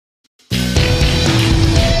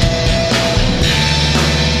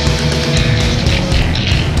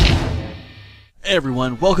Hey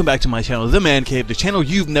everyone, welcome back to my channel, The Man Cave, the channel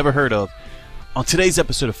you've never heard of. On today's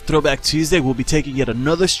episode of Throwback Tuesday, we'll be taking yet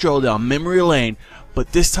another stroll down memory lane,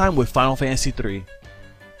 but this time with Final Fantasy III.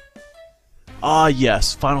 Ah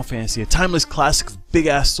yes, Final Fantasy, a timeless classic of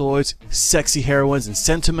big-ass swords, sexy heroines, and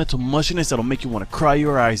sentimental mushiness that'll make you want to cry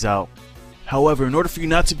your eyes out. However, in order for you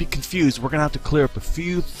not to be confused, we're gonna have to clear up a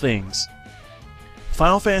few things.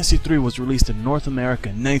 Final Fantasy III was released in North America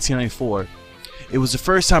in 1994. It was the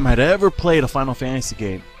first time I'd ever played a Final Fantasy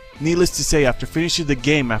game. Needless to say, after finishing the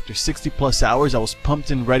game after 60 plus hours, I was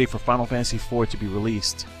pumped and ready for Final Fantasy IV to be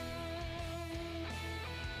released.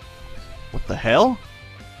 What the hell?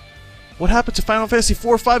 What happened to Final Fantasy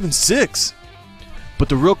IV, 5, and 6? But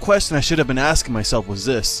the real question I should have been asking myself was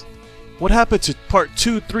this. What happened to Part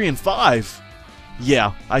 2, 3, and 5?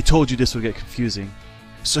 Yeah, I told you this would get confusing.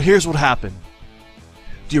 So here's what happened.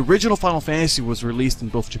 The original Final Fantasy was released in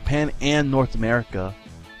both Japan and North America.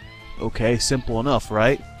 Okay, simple enough,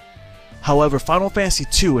 right? However, Final Fantasy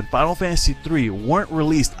II and Final Fantasy III weren't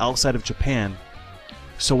released outside of Japan.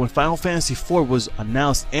 So when Final Fantasy IV was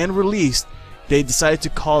announced and released, they decided to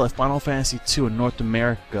call it Final Fantasy II in North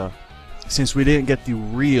America, since we didn't get the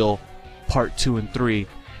real Part 2 and 3,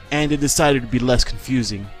 and it decided to be less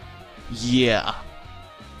confusing. Yeah.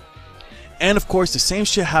 And of course, the same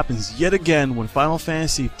shit happens yet again when Final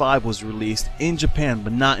Fantasy V was released in Japan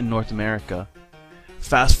but not in North America.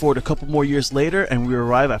 Fast forward a couple more years later and we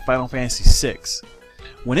arrive at Final Fantasy VI.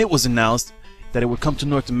 When it was announced that it would come to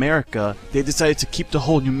North America, they decided to keep the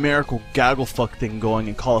whole numerical gagglefuck thing going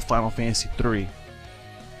and call it Final Fantasy III.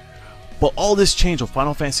 But all this changed when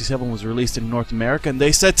Final Fantasy VII was released in North America and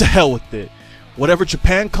they said to hell with it. Whatever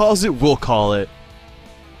Japan calls it, we'll call it.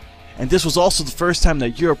 And this was also the first time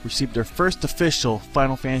that Europe received their first official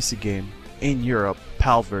Final Fantasy game in Europe,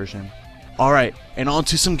 PAL version. Alright, and on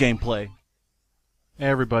to some gameplay. Hey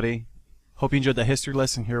everybody, hope you enjoyed that history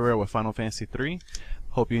lesson. Here we are with Final Fantasy III.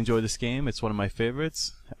 Hope you enjoyed this game, it's one of my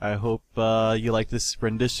favorites. I hope you like this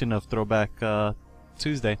rendition of Throwback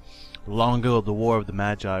Tuesday. Long ago, the War of the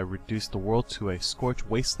Magi reduced the world to a scorched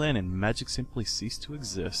wasteland and magic simply ceased to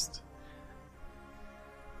exist.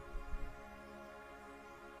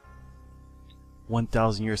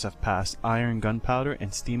 1,000 years have passed, iron, gunpowder,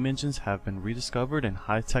 and steam engines have been rediscovered and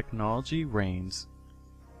high technology reigns.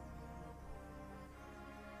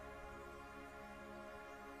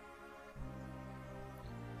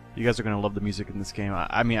 You guys are going to love the music in this game.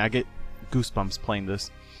 I mean, I get goosebumps playing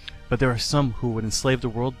this. But there are some who would enslave the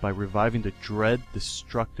world by reviving the dread,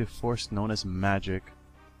 destructive force known as magic.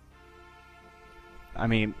 I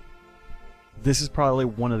mean, this is probably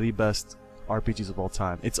one of the best RPGs of all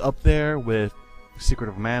time. It's up there with Secret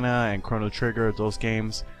of Mana and Chrono Trigger, those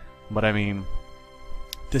games, but I mean,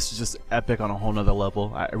 this is just epic on a whole nother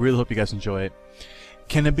level. I really hope you guys enjoy it.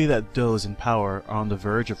 Can it be that those in power are on the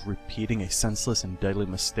verge of repeating a senseless and deadly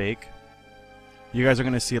mistake? You guys are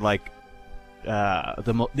gonna see like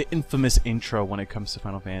the infamous intro when it comes to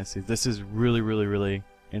Final Fantasy. This is really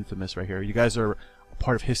infamous right here. You guys are a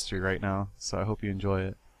part of history right now, so I hope you enjoy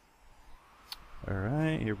it.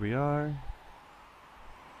 Alright, here we are.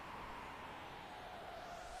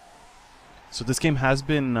 So this game has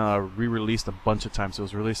been re-released a bunch of times. It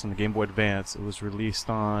was released on the Game Boy Advance. It was released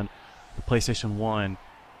on the PlayStation 1,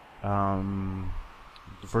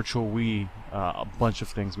 the Virtual Wii, a bunch of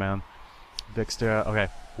things, man. Vixter, okay,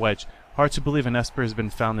 Wedge. Hard to believe an Esper has been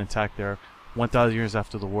found intact there, 1,000 years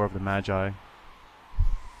after the War of the Magi.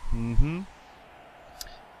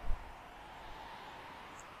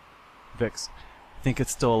 Vix. Think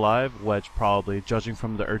it's still alive? Wedge, probably, judging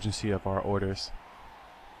from the urgency of our orders.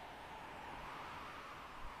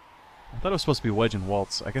 I thought it was supposed to be Wedge and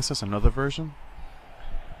Waltz. I guess that's another version.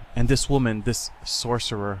 And this woman, this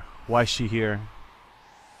sorcerer, why is she here?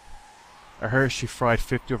 I heard she fried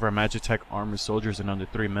 50 of our Magitech armored soldiers in under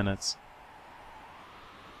 3 minutes.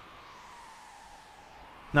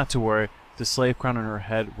 Not to worry, the slave crown on her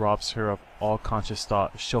head robs her of all conscious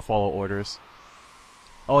thought. She'll follow orders.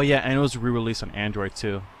 Oh yeah, and it was re-released on Android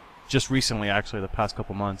too. Just recently, actually, the past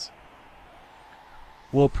couple months.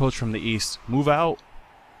 We'll approach from the east. Move out!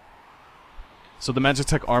 So the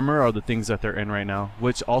Magitech armor are the things that they're in right now,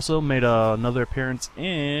 which also made another appearance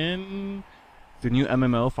in the new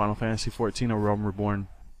MMO, Final Fantasy XIV, A Realm Reborn.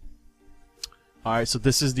 Alright, so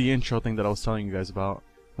this is the intro thing that I was telling you guys about.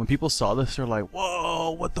 When people saw this, they're like,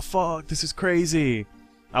 whoa, what the fuck, this is crazy.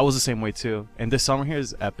 I was the same way too, and this song here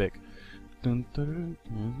is epic. You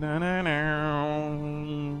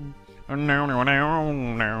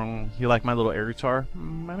like my little air guitar?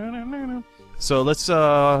 So let's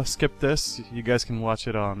skip this. You guys can watch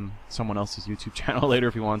it on someone else's YouTube channel later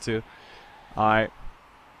if you want to. Alright.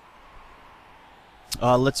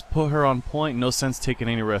 Let's put her on point. No sense taking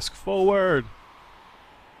any risk. Forward!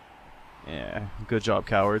 Yeah, good job,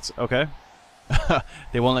 cowards. Okay.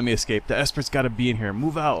 They won't let me escape. The Esper's gotta be in here.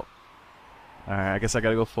 Move out! Alright, I guess I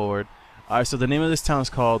gotta go forward. Alright, so the name of this town is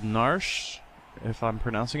called Narsh, if I'm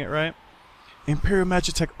pronouncing it right. Imperial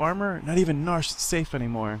Magitech armor? Not even Narsh is safe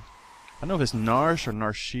anymore. I don't know if it's Narsh or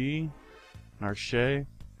Narshi. Narshe.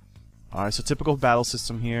 Alright, so typical battle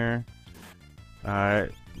system here.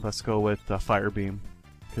 Alright, let's go with Fire Beam.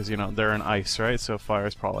 Because, you know, they're in ice, right? So fire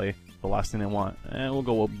is probably the last thing they want. And we'll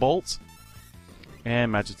go with Bolt.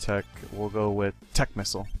 And Magitech, we'll go with Tech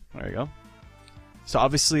Missile. There you go. So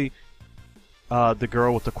obviously, the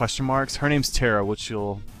girl with the question marks, her name's Terra, which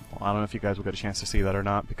you'll... Well, I don't know if you guys will get a chance to see that or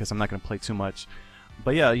not, because I'm not going to play too much.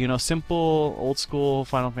 But yeah, you know, simple, old school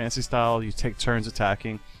Final Fantasy style, you take turns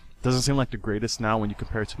attacking. Doesn't seem like the greatest now when you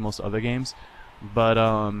compare it to most other games. But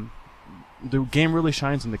the game really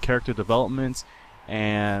shines in the character developments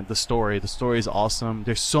and the story. The story is awesome.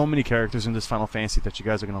 There's so many characters in this Final Fantasy that you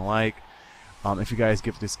guys are going to like. If you guys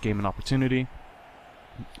give this game an opportunity.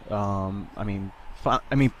 I mean,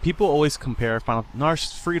 people always compare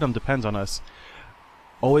Narsh's freedom depends on us.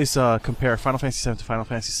 Always compare Final Fantasy VII to Final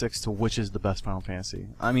Fantasy VI to which is the best Final Fantasy.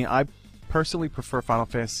 I mean, I personally prefer Final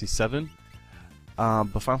Fantasy VII,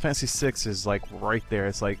 but Final Fantasy VI is like right there.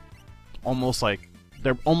 It's like almost like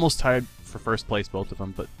they're almost tied for first place, both of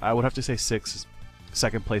them. But I would have to say 6 is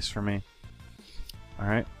second place for me. All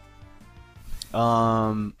right.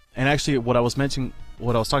 And actually, what I was talking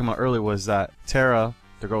about earlier was that Terra,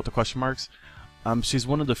 the girl with the question marks, she's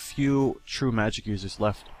one of the few true magic users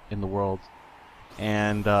left in the world.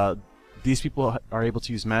 And these people are able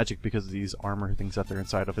to use magic because of these armor things that they're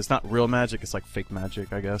inside of. It's not real magic, it's like fake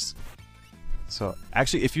magic, I guess. So,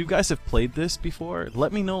 actually, if you guys have played this before,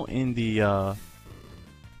 let me know in the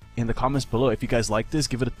comments below. If you guys like this,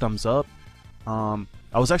 give it a thumbs up.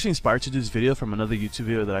 I was actually inspired to do this video from another YouTube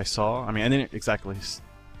video that I saw. I mean, I didn't exactly,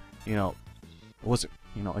 you know, it wasn't,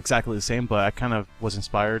 you know, exactly the same, but I kind of was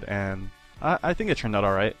inspired, and I think it turned out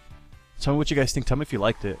alright. Tell me what you guys think. Tell me if you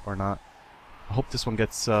liked it or not. I hope this one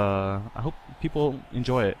gets, I hope people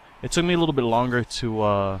enjoy it. It took me a little bit longer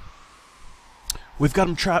to, we've got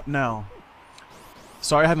him trapped now.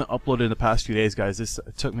 Sorry I haven't uploaded in the past few days, guys.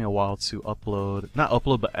 It took me a while to upload. Not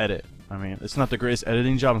upload, but edit. I mean, it's not the greatest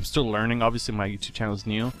editing job. I'm still learning. Obviously, my YouTube channel is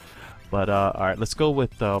new. But, alright, let's go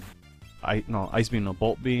with, Ice Beam, no,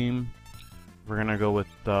 Bolt Beam. We're gonna go with,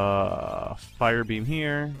 Fire Beam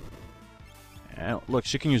here. And, look,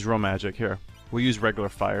 she can use real magic. Here, we'll use regular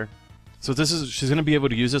fire. So she's gonna be able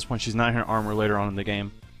to use this when she's not in her armor later on in the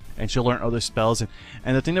game. And she'll learn other spells.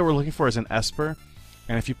 And the thing that we're looking for is an Esper.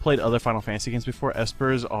 And if you played other Final Fantasy games before,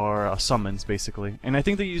 Espers are summons, basically. And I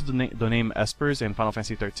think they used the name Espers in Final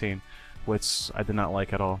Fantasy 13, which I did not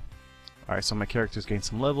like at all. Alright, so my characters gain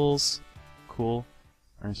some levels. Cool.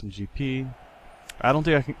 Earn some GP. I don't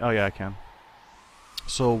think I can... Oh, yeah, I can.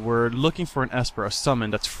 So we're looking for an Esper, a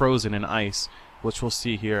summon that's frozen in ice, which we'll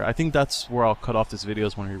see here. I think that's where I'll cut off this video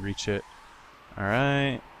is when we reach it.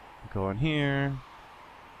 Alright. Go in here.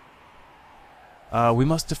 We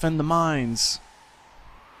must defend the mines.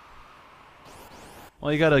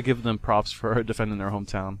 Well, you gotta give them props for defending their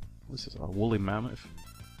hometown. This is a woolly mammoth.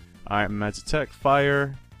 Alright, Magitech,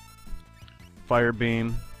 fire. Fire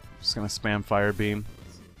Beam. Just gonna spam Fire Beam.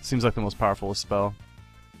 Seems like the most powerful spell.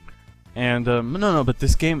 And, no, but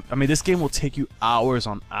this game, I mean, this game will take you hours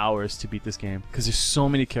on hours to beat this game. Because there's so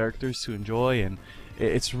many characters to enjoy, and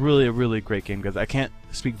it's really a really great game, guys. I can't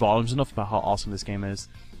speak volumes enough about how awesome this game is.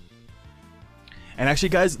 And actually,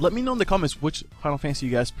 guys, let me know in the comments which Final Fantasy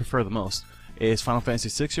you guys prefer the most. Is Final Fantasy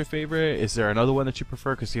VI your favorite? Is there another one that you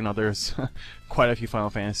prefer? Because, you know, there's quite a few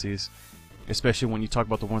Final Fantasies. Especially when you talk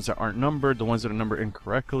about the ones that aren't numbered, the ones that are numbered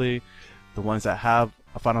incorrectly, the ones that have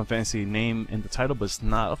a Final Fantasy name in the title, but it's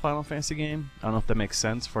not a Final Fantasy game. I don't know if that makes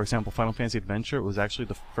sense. For example, Final Fantasy Adventure was actually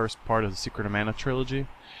the first part of the Secret of Mana trilogy.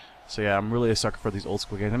 So yeah, I'm really a sucker for these old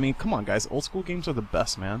school games. I mean, come on, guys. Old school games are the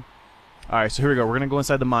best, man. Alright, so here we go. We're going to go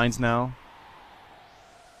inside the mines now.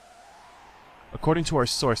 According to our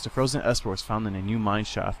source, the frozen Esper was found in a new mine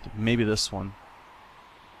shaft. Maybe this one.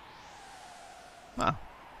 Ah,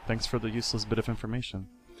 thanks for the useless bit of information.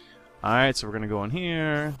 Alright, so we're gonna go in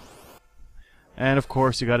here. And of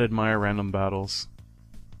course, you gotta admire random battles.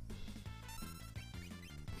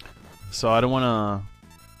 So I don't wanna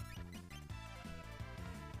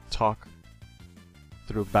talk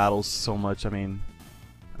through battles so much. I mean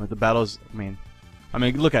the battles, I mean,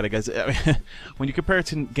 look at it, guys. I mean, when you compare it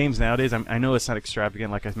to games nowadays, I know it's not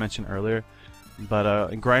extravagant, like I mentioned earlier,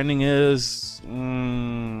 but grinding is,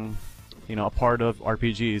 you you know, a part of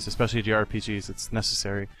RPGs, especially JRPGs. It's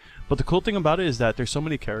necessary. But the cool thing about it is that there's so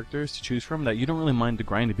many characters to choose from that you don't really mind the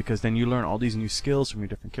grinding, because then you learn all these new skills from your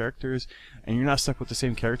different characters, and you're not stuck with the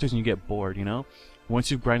same characters and you get bored, you know? Once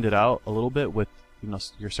you've grinded out a little bit with, you know,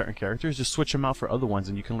 your certain characters, just switch them out for other ones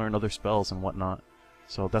and you can learn other spells and whatnot.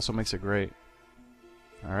 So that's what makes it great.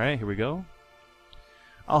 Alright, here we go.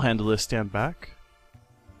 I'll handle this, stand back.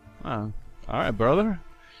 Alright, brother.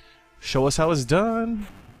 Show us how it's done.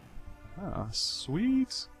 Ah,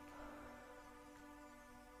 sweet.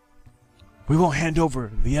 We won't hand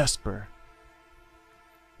over the Esper.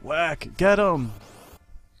 Whack! Get him!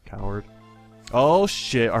 Coward. Oh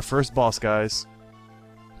shit, our first boss, guys.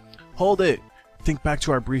 Hold it! Think back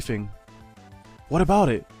to our briefing. What about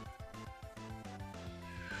it?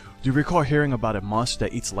 Do you recall hearing about a monster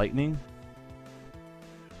that eats lightning?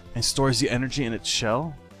 And stores the energy in its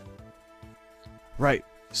shell? Right,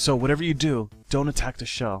 so whatever you do, don't attack the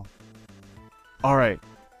shell. Alright,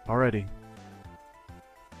 already.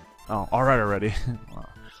 Oh, alright already. Well,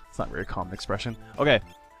 it's not a very common expression. Okay.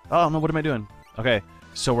 Oh no, what am I doing? Okay,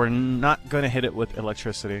 so we're not gonna hit it with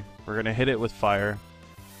electricity. We're gonna hit it with fire.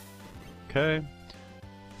 Okay.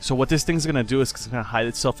 So what this thing's gonna do is it's gonna hide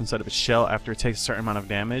itself inside of its shell after it takes a certain amount of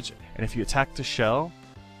damage. And if you attack the shell,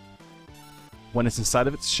 when it's inside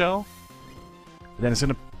of its shell, then it's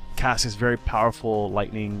gonna cast this very powerful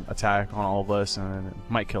lightning attack on all of us, and it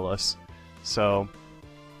might kill us. So,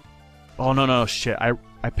 oh no, shit!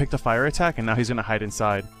 I picked a fire attack, and now he's gonna hide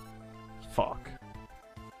inside. Fuck.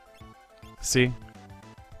 See?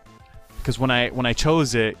 Because when I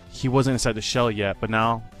chose it, he wasn't inside the shell yet, but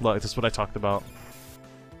now look, this is what I talked about.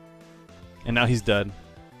 And now he's dead.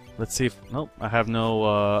 Let's see if nope, I have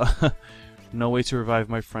no no way to revive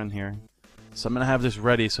my friend here. So I'm gonna have this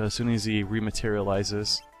ready, so as soon as he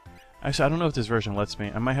rematerializes. Actually, I don't know if this version lets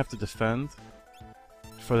me. I might have to defend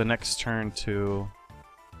for the next turn to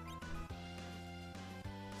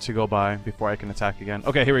go by before I can attack again.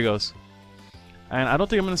 Okay, here he goes. And I don't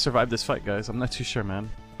think I'm gonna survive this fight, guys. I'm not too sure, man.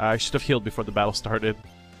 I should have healed before the battle started.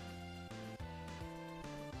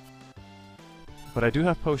 But I do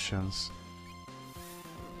have potions.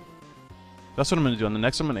 That's what I'm gonna do. On the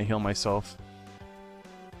next I'm gonna heal myself.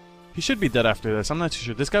 He should be dead after this. I'm not too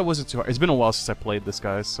sure. This guy wasn't too hard. It's been a while since I played this,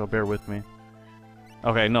 guys, so bear with me.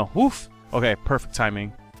 Okay, no. Woof! Okay, perfect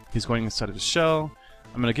timing. He's going inside of the shell.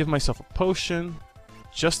 I'm gonna give myself a potion,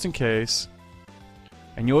 just in case.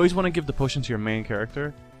 And you always want to give the potion to your main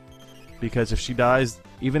character, because if she dies,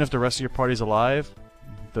 even if the rest of your party's alive,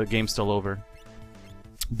 the game's still over.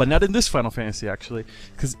 But not in this Final Fantasy, actually,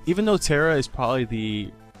 because even though Terra is probably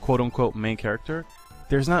the quote-unquote main character,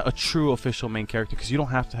 there's not a true official main character, because you don't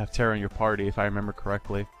have to have Terra in your party, if I remember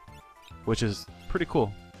correctly, which is pretty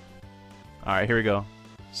cool. Alright, here we go.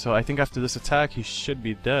 So I think after this attack, he should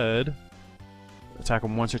be dead. Attack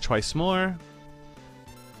him once or twice more.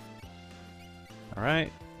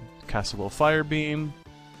 Alright. Cast a little fire beam.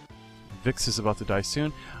 Vix is about to die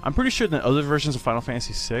soon. I'm pretty sure that other versions of Final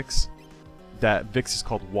Fantasy VI, that Vix is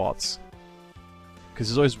called Waltz. Because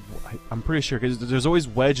there's always, I'm pretty sure, because there's always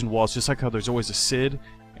Wedge and Waltz, just like how there's always a Cid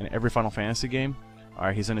in every Final Fantasy game.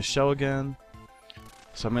 Alright, he's in his shell again.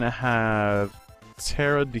 So I'm going to have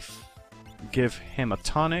Terra give him a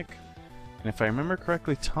tonic. And if I remember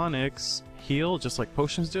correctly, tonics heal just like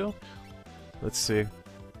potions do. Let's see.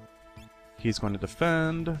 He's going to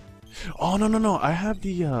defend. Oh, no. I have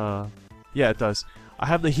the, yeah, it does. I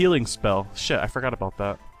have the healing spell. Shit, I forgot about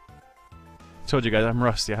that. Told you guys, I'm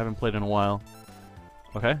rusty. I haven't played in a while.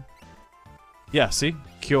 Okay. Yeah, see?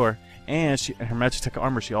 Cure. And her Magic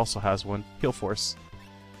Armor, she also has one. Heal Force.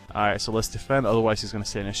 Alright, so let's defend. Otherwise, he's going to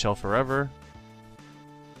stay in his shell forever.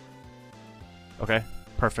 Okay.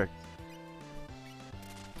 Perfect.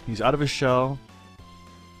 He's out of his shell.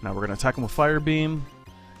 Now we're going to attack him with Fire Beam.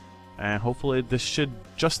 And hopefully this should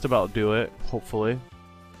just about do it. Hopefully.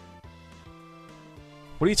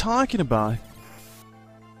 What are you talking about?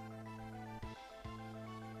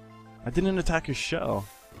 I didn't attack your shell.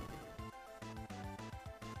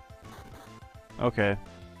 Okay.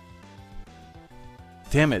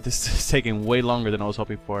 Damn it, this is taking way longer than I was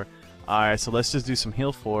hoping for. Alright, so let's just do some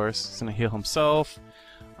heal force. He's gonna heal himself.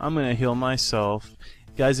 I'm gonna heal myself.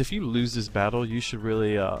 Guys, if you lose this battle, you should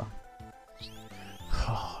really,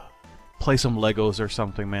 play some Legos or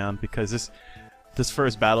something, man, because this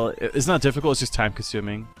first battle, it's not difficult, it's just time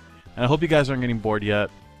consuming. And I hope you guys aren't getting bored yet,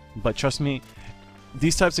 but trust me,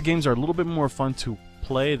 these types of games are a little bit more fun to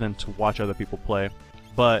play than to watch other people play.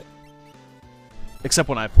 But except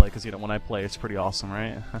when I play, because you know, when I play it's pretty awesome,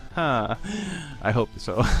 right? I hope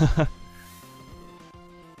so.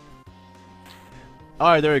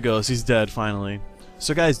 Alright, there he goes, he's dead finally.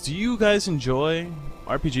 So guys, do you guys enjoy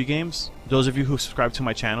RPG games? Those of you who subscribe to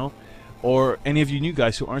my channel, or any of you new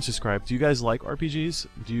guys who aren't subscribed, do you guys like RPGs?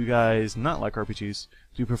 Do you guys not like RPGs?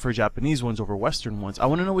 Do you prefer Japanese ones over Western ones? I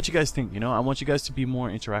want to know what you guys think, you know? I want you guys to be more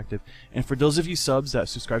interactive. And for those of you subs that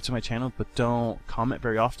subscribe to my channel but don't comment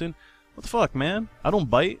very often, what the fuck, man? I don't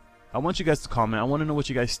bite. I want you guys to comment. I want to know what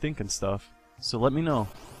you guys think and stuff. So let me know.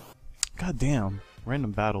 God damn. Random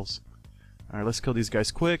battles. Alright, let's kill these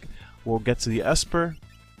guys quick. We'll get to the Esper,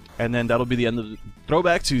 and then that'll be the end of the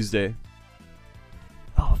Throwback Tuesday.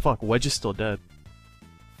 Oh fuck, Wedge is still dead.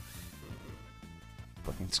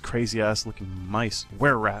 Fucking crazy ass looking mice.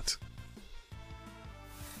 Were-rat.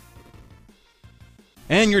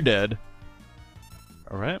 And you're dead.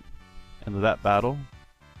 Alright, end of that battle.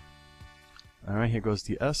 Alright, here goes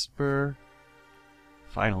the Esper.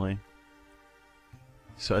 Finally.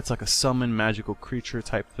 So it's like a summon magical creature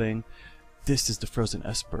type thing. This is the frozen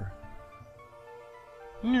Esper.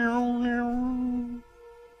 I'm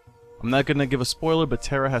not gonna give a spoiler, but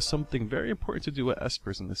Terra has something very important to do with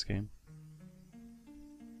Espers in this game.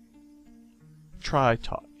 Try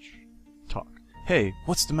talk. Hey,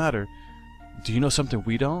 what's the matter? Do you know something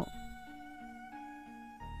we don't?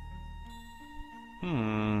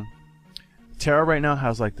 Terra right now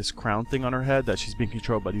has like this crown thing on her head that she's being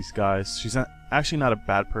controlled by these guys. She's actually not a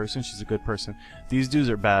bad person, she's a good person. These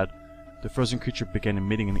dudes are bad. The frozen creature began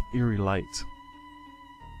emitting an eerie light.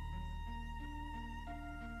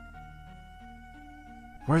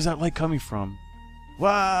 Where's that light coming from?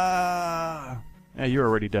 Wah! Yeah, you're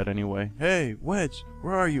already dead anyway. Hey, Wedge,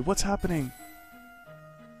 where are you? What's happening?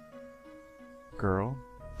 Girl. ...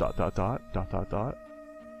 This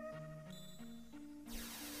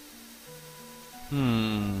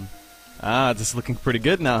is looking pretty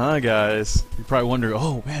good now, huh, guys? You're probably wondering,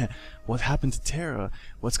 oh man, what happened to Terra?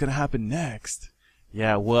 What's gonna happen next?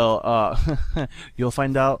 Yeah, well, you'll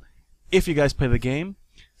find out if you guys play the game.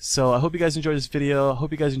 So I hope you guys enjoyed this video. I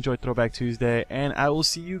hope you guys enjoyed Throwback Tuesday, and I will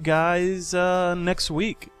see you guys next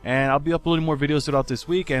week. And I'll be uploading more videos throughout this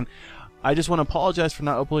week, and I just want to apologize for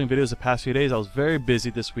not uploading videos the past few days. I was very busy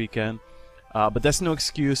this weekend, but that's no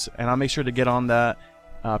excuse, and I'll make sure to get on that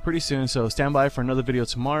pretty soon. So stand by for another video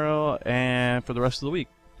tomorrow and for the rest of the week.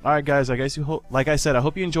 Alright guys, like I said, I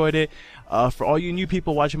hope you enjoyed it. For all you new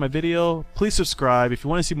people watching my video, please subscribe if you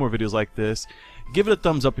want to see more videos like this. Give it a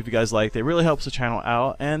thumbs up if you guys liked it. It really helps the channel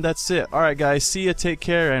out. And that's it. Alright guys, see ya, take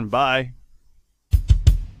care, and bye.